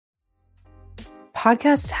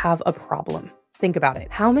Podcasts have a problem. Think about it.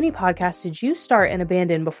 How many podcasts did you start and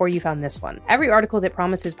abandon before you found this one? Every article that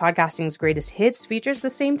promises podcasting's greatest hits features the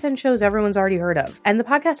same 10 shows everyone's already heard of. And the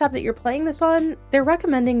podcast app that you're playing this on, they're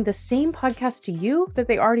recommending the same podcast to you that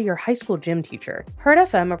they are to your high school gym teacher. Herd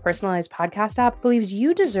FM, a personalized podcast app, believes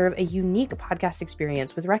you deserve a unique podcast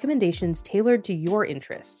experience with recommendations tailored to your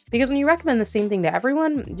interests. Because when you recommend the same thing to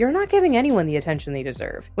everyone, you're not giving anyone the attention they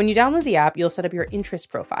deserve. When you download the app, you'll set up your interest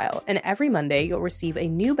profile, and every Monday you'll receive a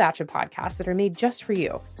new batch of podcasts that are made just for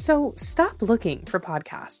you. So stop looking for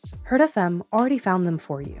podcasts. Herd FM already found them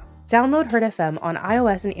for you. Download Herd FM on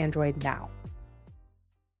iOS and Android now.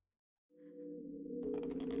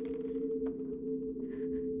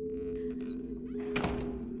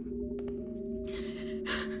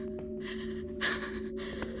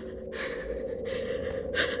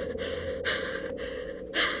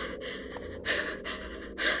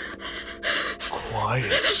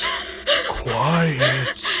 Quiet.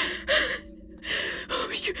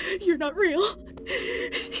 You're not real.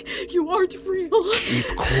 You aren't real. Keep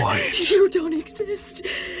quiet. You don't exist.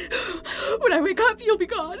 When I wake up, you'll be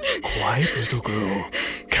gone. Quiet, little girl.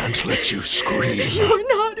 Can't let you scream. You are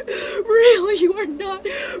not real. You are not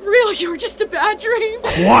real. You were just a bad dream.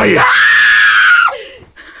 Quiet!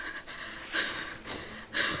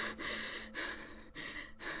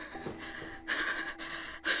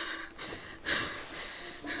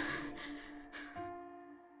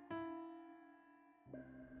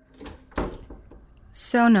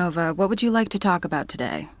 So, Nova, what would you like to talk about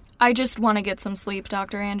today? I just want to get some sleep,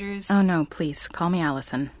 Dr. Andrews. Oh, no, please. Call me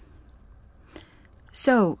Allison.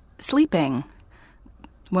 So, sleeping.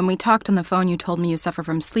 When we talked on the phone, you told me you suffer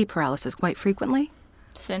from sleep paralysis quite frequently?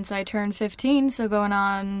 Since I turned 15, so going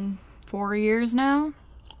on 4 years now.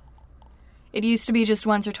 It used to be just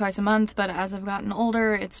once or twice a month, but as I've gotten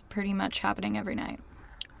older, it's pretty much happening every night.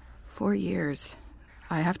 4 years.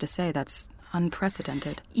 I have to say, that's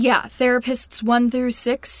unprecedented. Yeah, therapists 1 through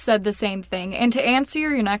 6 said the same thing. And to answer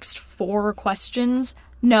your next 4 questions,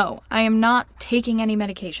 no, I am not taking any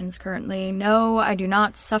medications currently. No, I do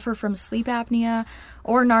not suffer from sleep apnea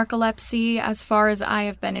or narcolepsy. As far as I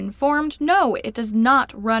have been informed, no, it does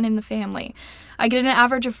not run in the family. I get an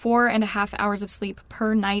average of 4.5 hours of sleep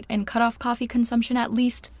per night and cut off coffee consumption at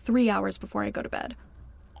least 3 hours before I go to bed.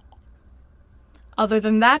 Other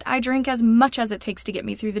than that, I drink as much as it takes to get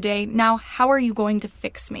me through the day. Now, how are you going to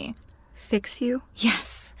fix me? Fix you?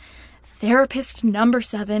 Yes. Therapist number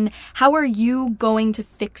 7, how are you going to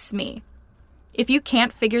fix me? If you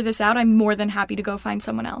can't figure this out, I'm more than happy to go find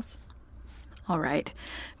someone else. All right.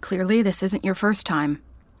 Clearly, this isn't your first time.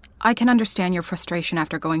 I can understand your frustration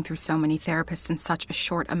after going through so many therapists in such a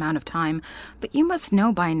short amount of time, but you must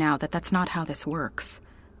know by now that that's not how this works.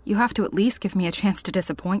 You have to at least give me a chance to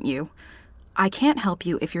disappoint you. I can't help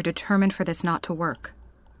you if you're determined for this not to work.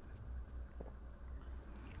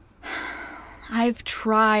 I've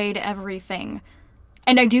tried everything.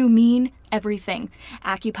 And I do mean everything.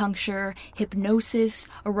 Acupuncture, hypnosis,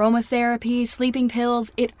 aromatherapy, sleeping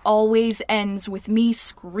pills. It always ends with me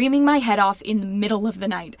screaming my head off in the middle of the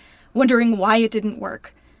night, wondering why it didn't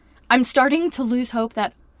work. I'm starting to lose hope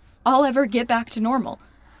that I'll ever get back to normal.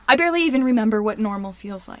 I barely even remember what normal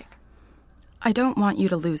feels like. I don't want you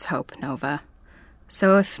to lose hope, Nova.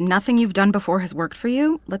 So if nothing you've done before has worked for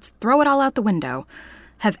you, let's throw it all out the window.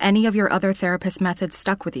 Have any of your other therapist methods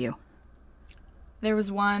stuck with you? There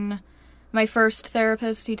was one. My first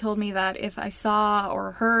therapist, he told me that if I saw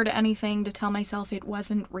or heard anything to tell myself it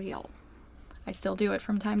wasn't real. I still do it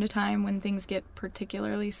from time to time when things get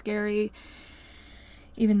particularly scary,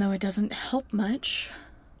 even though it doesn't help much.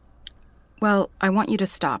 Well, I want you to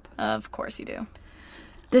stop. Of course you do.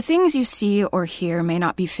 The things you see or hear may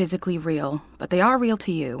not be physically real, but they are real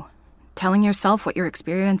to you. Telling yourself what you're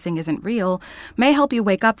experiencing isn't real may help you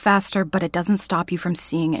wake up faster, but it doesn't stop you from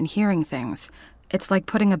seeing and hearing things. It's like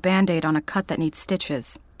putting a Band-Aid on a cut that needs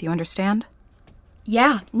stitches. Do you understand?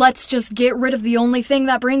 Yeah, let's just get rid of the only thing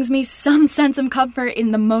that brings me some sense of comfort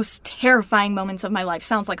in the most terrifying moments of my life.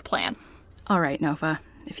 Sounds like a plan. All right, Nova.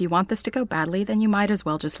 If you want this to go badly, then you might as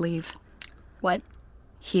well just leave. What?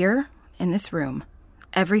 Here, in this room,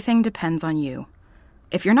 everything depends on you.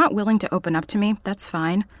 If you're not willing to open up to me, that's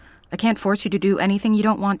fine. I can't force you to do anything you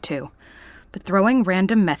don't want to. But throwing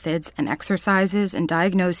random methods and exercises and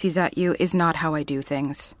diagnoses at you is not how I do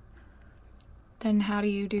things. Then how do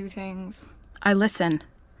you do things? I listen.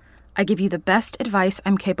 I give you the best advice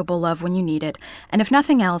I'm capable of when you need it, and if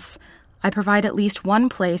nothing else, I provide at least one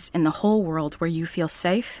place in the whole world where you feel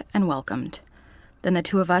safe and welcomed. Then the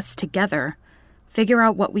two of us, together, figure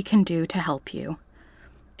out what we can do to help you.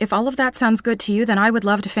 If all of that sounds good to you, then I would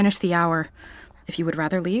love to finish the hour. If you would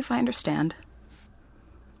rather leave, I understand.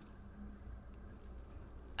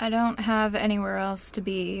 I don't have anywhere else to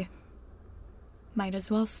be. Might as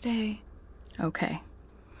well stay. Okay.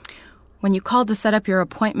 When you called to set up your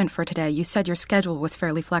appointment for today, you said your schedule was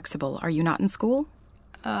fairly flexible. Are you not in school?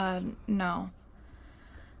 No.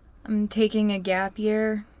 I'm taking a gap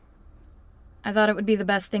year. I thought it would be the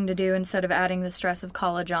best thing to do instead of adding the stress of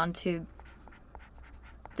college onto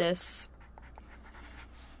this.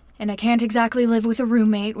 And I can't exactly live with a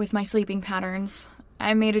roommate with my sleeping patterns.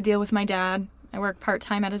 I made a deal with my dad. I work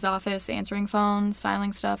part-time at his office, answering phones,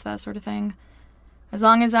 filing stuff, that sort of thing. As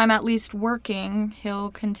long as I'm at least working,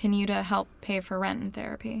 he'll continue to help pay for rent and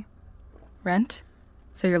therapy. Rent?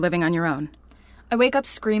 So you're living on your own? I wake up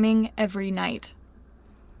screaming every night.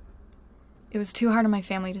 It was too hard on my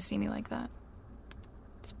family to see me like that.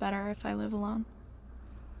 It's better if I live alone.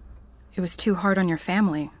 It was too hard on your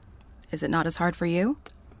family. Is it not as hard for you?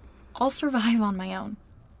 I'll survive on my own.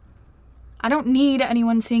 I don't need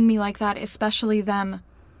anyone seeing me like that, especially them.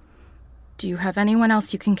 Do you have anyone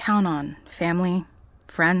else you can count on? Family?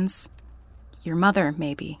 Friends? Your mother,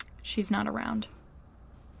 maybe? She's not around.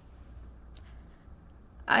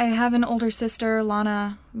 I have an older sister,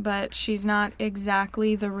 Lana, but she's not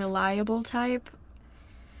exactly the reliable type.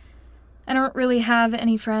 I don't really have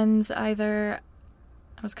any friends either.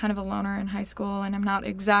 I was kind of a loner in high school, and I'm not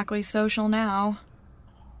exactly social now.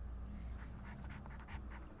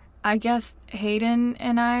 I guess Hayden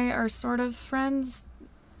and I are sort of friends.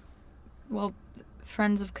 Well,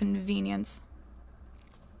 friends of convenience.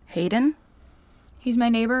 Hayden? He's my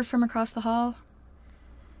neighbor from across the hall.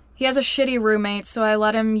 He has a shitty roommate, so I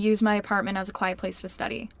let him use my apartment as a quiet place to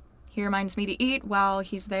study. He reminds me to eat while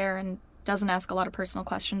he's there and doesn't ask a lot of personal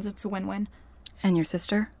questions. It's a win-win. And your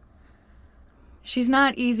sister? She's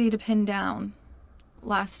not easy to pin down.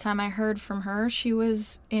 Last time I heard from her, she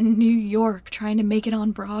was in New York trying to make it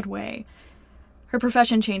on Broadway. Her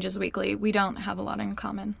profession changes weekly. We don't have a lot in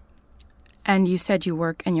common. And you said you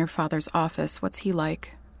work in your father's office. What's he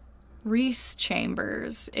like? Reese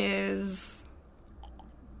Chambers is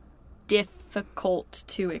difficult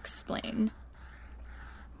to explain.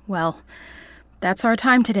 Well, that's our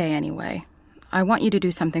time today anyway. I want you to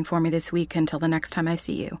do something for me this week until the next time I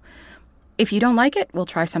see you. If you don't like it, we'll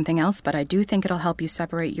try something else, but I do think it'll help you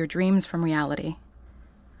separate your dreams from reality.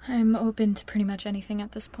 I'm open to pretty much anything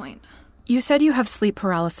at this point. You said you have sleep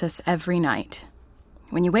paralysis every night.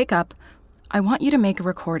 When you wake up, I want you to make a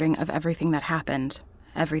recording of everything that happened,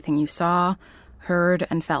 everything you saw, heard,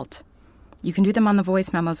 and felt. You can do them on the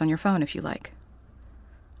voice memos on your phone if you like.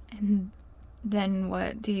 And then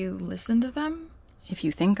what? Do you listen to them? If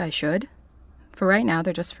you think I should. For right now,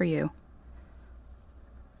 they're just for you.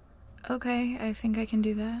 Okay, I think I can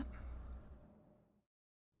do that.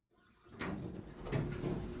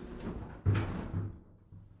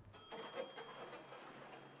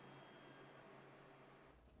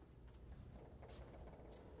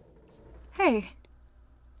 Hey.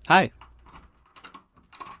 Hi.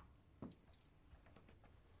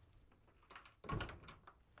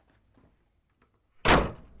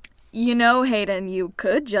 You know, Hayden, you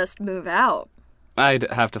could just move out.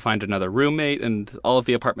 I'd have to find another roommate, and all of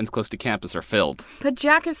the apartments close to campus are filled. But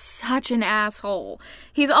Jack is such an asshole.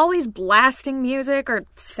 He's always blasting music or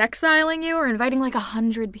sexiling you or inviting like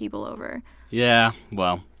 100 people over. Yeah,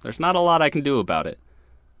 well, there's not a lot I can do about it.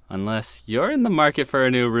 Unless you're in the market for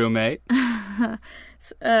a new roommate.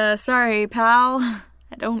 Sorry, pal.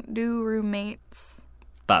 I don't do roommates.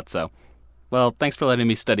 Thought so. Well, thanks for letting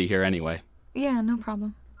me study here anyway. Yeah, no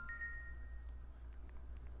problem.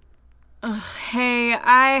 Hey,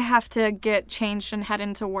 I have to get changed and head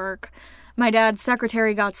into work. My dad's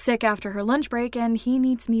secretary got sick after her lunch break, and he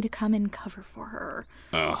needs me to come and cover for her.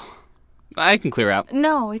 Oh, I can clear out.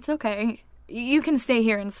 No, it's okay. You can stay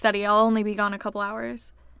here and study. I'll only be gone a couple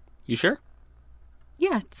hours. You sure?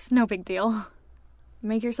 Yeah, it's no big deal.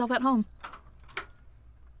 Make yourself at home.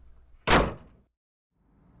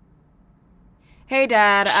 Hey,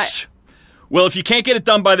 Dad, Shh. Well, if you can't get it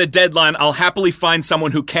done by the deadline, I'll happily find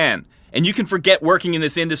someone who can. And you can forget working in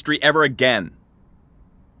this industry ever again.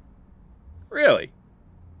 Really?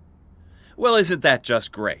 Well, isn't that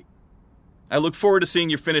just great? I look forward to seeing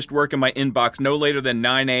your finished work in my inbox no later than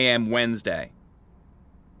 9 a.m. Wednesday.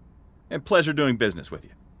 And pleasure doing business with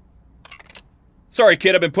you. Sorry,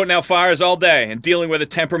 kid, I've been putting out fires all day and dealing with a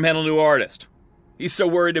temperamental new artist. He's so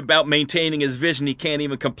worried about maintaining his vision he can't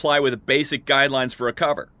even comply with the basic guidelines for a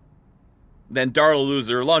cover. Then Darla loses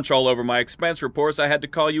her lunch all over my expense reports. I had to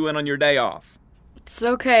call you in on your day off. It's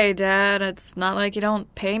okay, Dad. It's not like you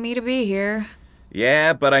don't pay me to be here.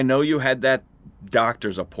 Yeah, but I know you had that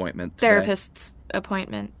doctor's appointment today. Therapist's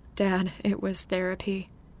appointment, Dad. It was therapy.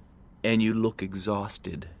 And you look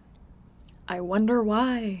exhausted. I wonder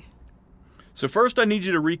why. So first I need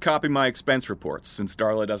you to recopy my expense reports, since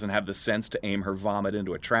Darla doesn't have the sense to aim her vomit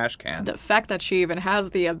into a trash can. The fact that she even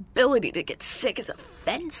has the ability to get sick is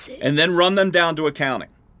offensive. And then run them down to accounting.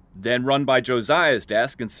 Then run by Josiah's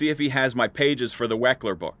desk and see if he has my pages for the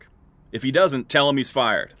Weckler book. If he doesn't, tell him he's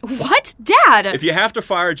fired. What? Dad! If you have to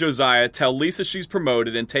fire Josiah, tell Lisa she's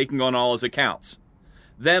promoted and taking on all his accounts.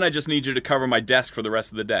 Then I just need you to cover my desk for the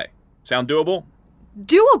rest of the day. Sound doable?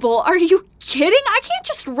 Doable? Are you kidding? I can't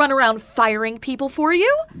just run around firing people for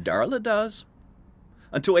you. Darla does.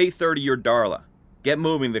 Until 8:30, you're Darla. Get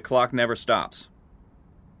moving, the clock never stops.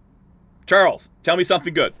 Charles, tell me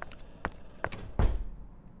something good.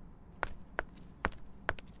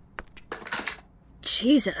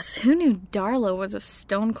 Jesus, who knew Darla was a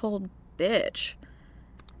stone-cold bitch?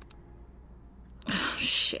 Oh,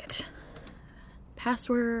 shit.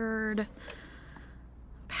 Password.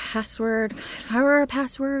 If I were a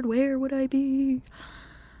password, where would I be?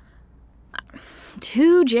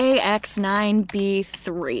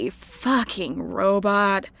 2JX9B3. Fucking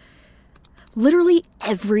robot. Literally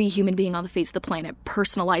every human being on the face of the planet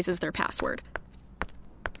personalizes their password.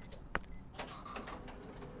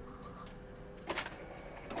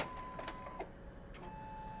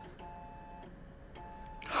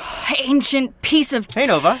 Ancient piece of... Hey,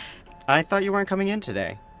 Nova. I thought you weren't coming in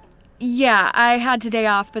today. Yeah, I had today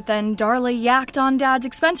off, but then Darla yacked on Dad's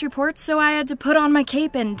expense reports, so I had to put on my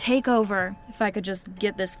cape and take over. If I could just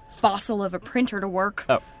get this fossil of a printer to work.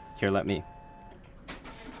 Oh, here, let me.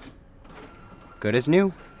 Good as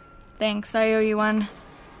new. Thanks, I owe you one.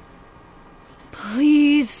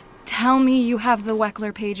 Please tell me you have the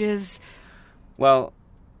Weckler pages. Well,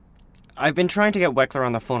 I've been trying to get Weckler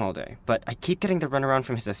on the phone all day, but I keep getting the runaround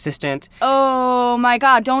from his assistant. Oh my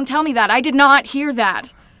god, don't tell me that. I did not hear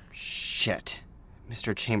that. Shit.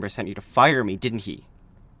 Mr. Chambers sent you to fire me, didn't he?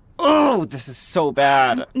 Oh, this is so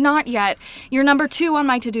bad. Not yet. You're number 2 on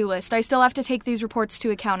my to-do list. I still have to take these reports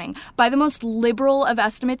to accounting. By the most liberal of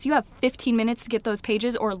estimates, you have 15 minutes to get those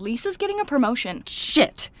pages, or Lisa's getting a promotion.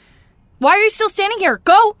 Shit. Why are you still standing here?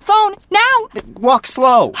 Go! Phone! Now! Walk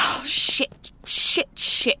slow. Oh, shit.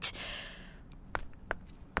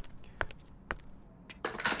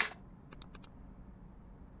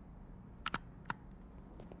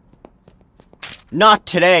 Not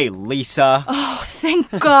today, Lisa. Oh,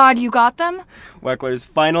 thank God you got them. Weckler's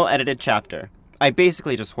final edited chapter. I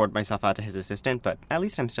basically just hoard myself out to his assistant, but at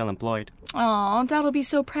least I'm still employed. Oh, Dad'll be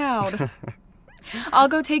so proud. I'll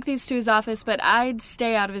go take these to his office, but I'd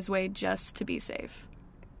stay out of his way just to be safe.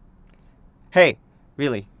 Hey,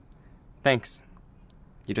 really, thanks.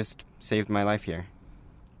 You just saved my life here.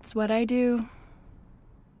 It's what I do.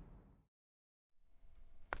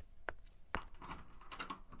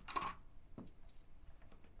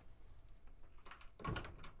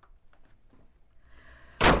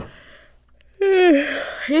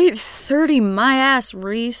 $8:30, my ass,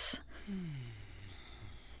 Reese.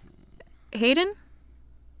 Hayden?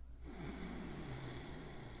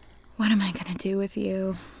 What am I gonna do with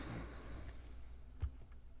you?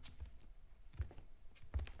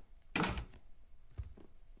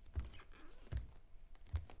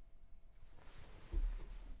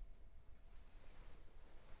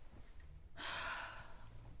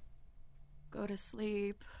 Go to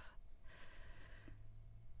sleep.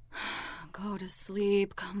 Go to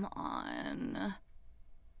sleep, come on.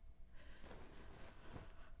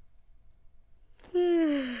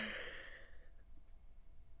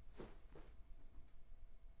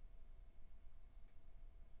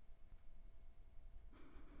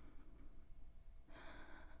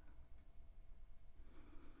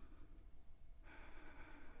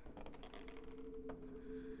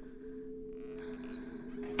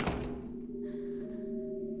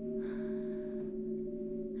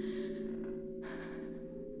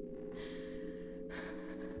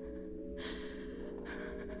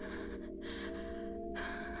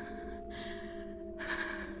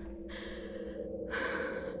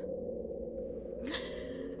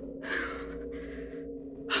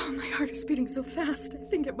 My heart is beating so fast, I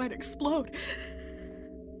think it might explode.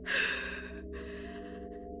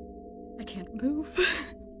 I can't move.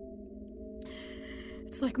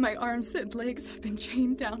 It's like my arms and legs have been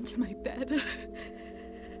chained down to my bed.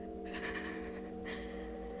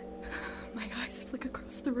 My eyes flick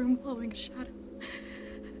across the room following a shadow.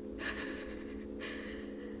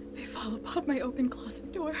 They fall upon my open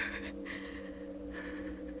closet door.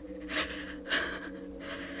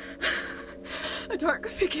 A dark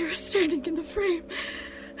figure is standing in the frame.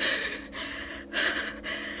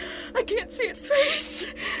 I can't see its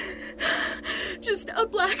face. Just a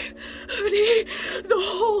black hoodie. The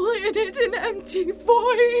hole and it's an empty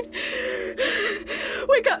void.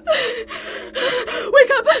 Wake up!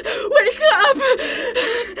 Wake up! Wake up!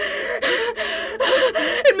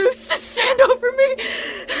 It moves to stand over me.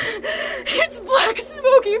 Its black,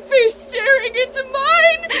 smoky face staring into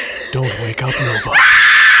mine. Don't wake up, Nova.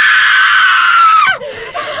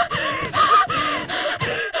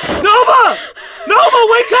 Nova! Nova,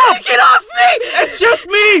 wake up! Get off me! It's just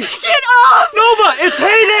me! Get off! Nova, it's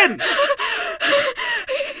Hayden!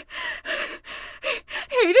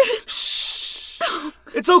 Hayden? Shh!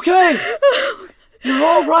 It's okay! You're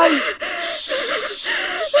all right!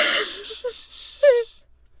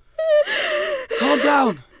 Calm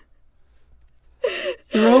down!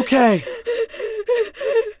 You're okay!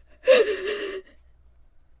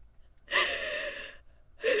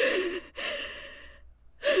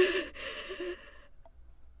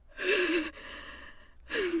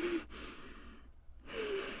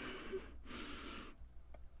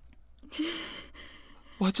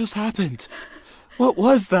 What just happened? What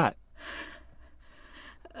was that?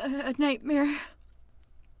 A nightmare.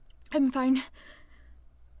 I'm fine.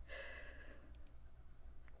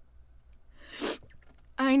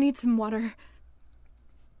 I need some water.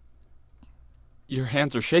 Your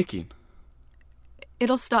hands are shaking.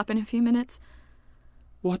 It'll stop in a few minutes.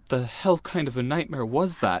 What the hell kind of a nightmare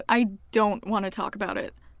was that? I don't want to talk about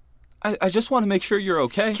it. I just want to make sure you're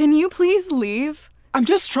okay. Can you please leave? I'm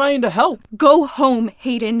just trying to help. Go home,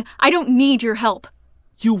 Hayden. I don't need your help.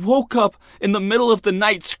 You woke up in the middle of the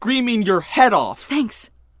night screaming your head off. Thanks.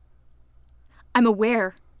 I'm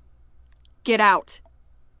aware. Get out.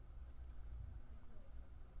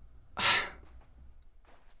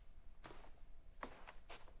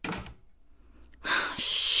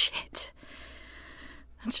 Shit.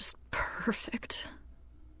 That's just perfect.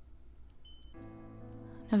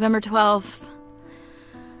 November 12th,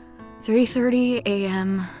 3:30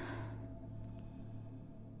 a.m.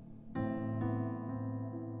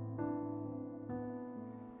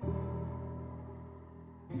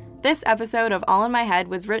 This episode of All in My Head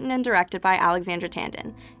was written and directed by Alexandra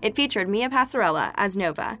Tandon. It featured Mia Passarella as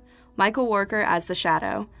Nova, Michael Walker as The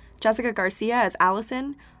Shadow, Jessica Garcia as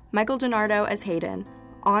Allison, Michael DiNardo as Hayden,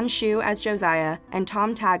 On Shu as Josiah, and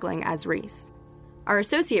Tom Tagling as Reese. Our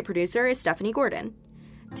associate producer is Stephanie Gordon.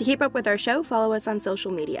 To keep up with our show, follow us on social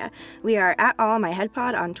media. We are at All in My Head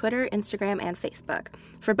Pod on Twitter, Instagram, and Facebook.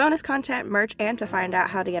 For bonus content, merch, and to find out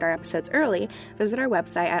how to get our episodes early, visit our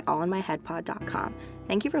website at allinmyheadpod.com.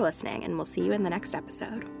 Thank you for listening, and we'll see you in the next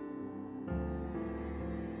episode.